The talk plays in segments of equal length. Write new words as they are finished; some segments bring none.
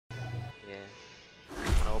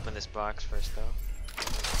open this box first, though.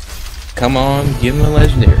 Come on, give him a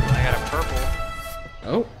legendary. I got a purple.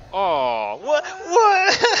 Oh. Oh, what?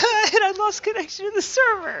 And I lost connection to the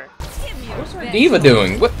server. What's our D.Va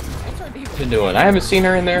doing? What's our D.Va doing? I haven't seen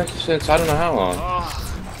her in there since I don't know how long.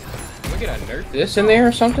 Oh, Can we get a nerf this in there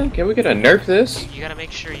or something? Can we get a nerf this? you gotta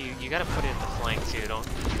make sure you gotta put it at the flank too. Don't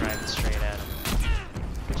drive it straight at him.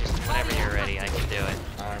 Just whenever you're ready, I can do it.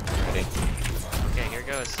 I'm ready. Okay, here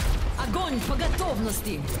goes. Огонь по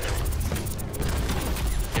готовности.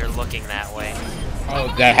 They're looking that way.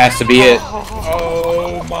 Oh, that has to be it.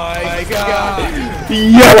 Oh my god!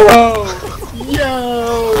 Yo!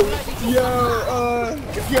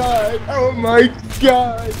 God! Oh my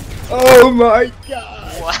god! Oh my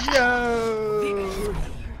god! What? Yo!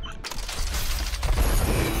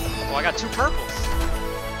 Oh, I got 2 purples.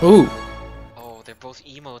 Ooh. Oh, they're both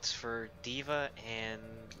emotes for D.Va and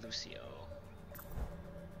Lucio.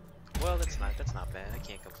 Well, that's not bad. I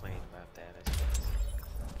can't complain about that, I suppose.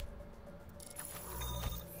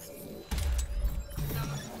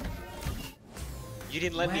 You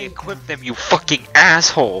didn't let me equip them, you fucking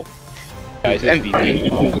asshole! Guys,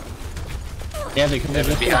 MVP. Yeah, they can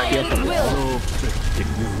never be Oh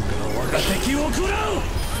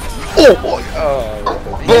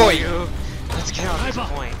Boy! Let's get on this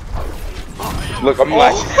point. Look, I'm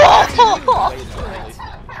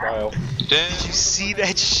Trial. Did you see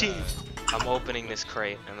that shit? I'm opening this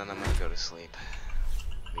crate and then I'm gonna go to sleep.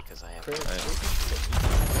 Because I have to.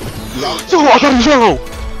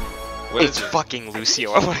 What It's is it? fucking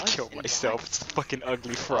Lucio. I wanna kill myself. It's the fucking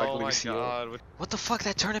ugly frog Oh my Lucio. god. What the fuck?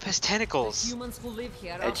 That turnip has tentacles. Humans who live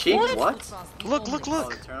here Hey, Chief, what? Look. Oh,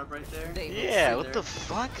 the turnip right there? Yeah, what the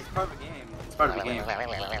fuck? It's part of the game. It's part of the game.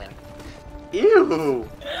 Ew!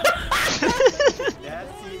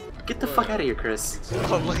 Get the fuck out of here, Chris.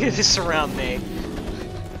 Oh, look at this around me.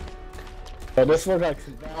 Oh, this looks like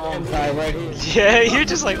hentai right here. Yeah, you're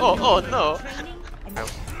just like, oh no.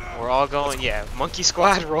 We're all going, yeah. Monkey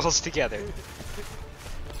Squad rolls together.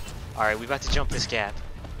 Alright, we about to jump this gap.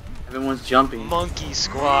 Everyone's jumping. Monkey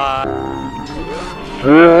Squad.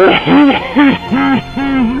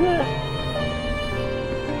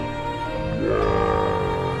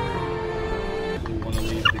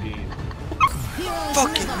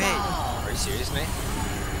 Fucking mate! Are you serious, mate?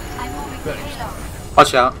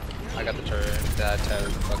 Watch out. I got the turret. That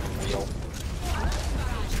turret fucking real.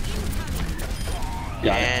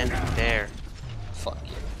 And there. Fuck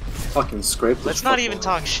you. Fucking scrape. Let's not even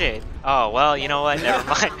talk shit. Oh, well, you know what? Never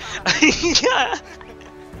mind. Yeah.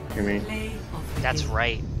 You mean? That's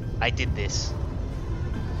right. I did this.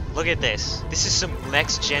 Look at this. This is some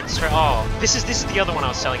next gen Oh, this is the other one I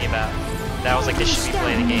was telling you about. That was like this should be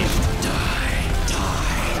play the game.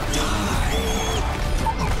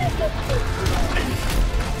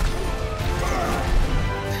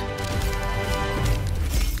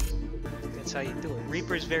 That's how you do it.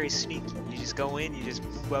 Reaper's very sneaky. You just go in, you just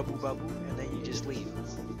bubble, and then you just leave.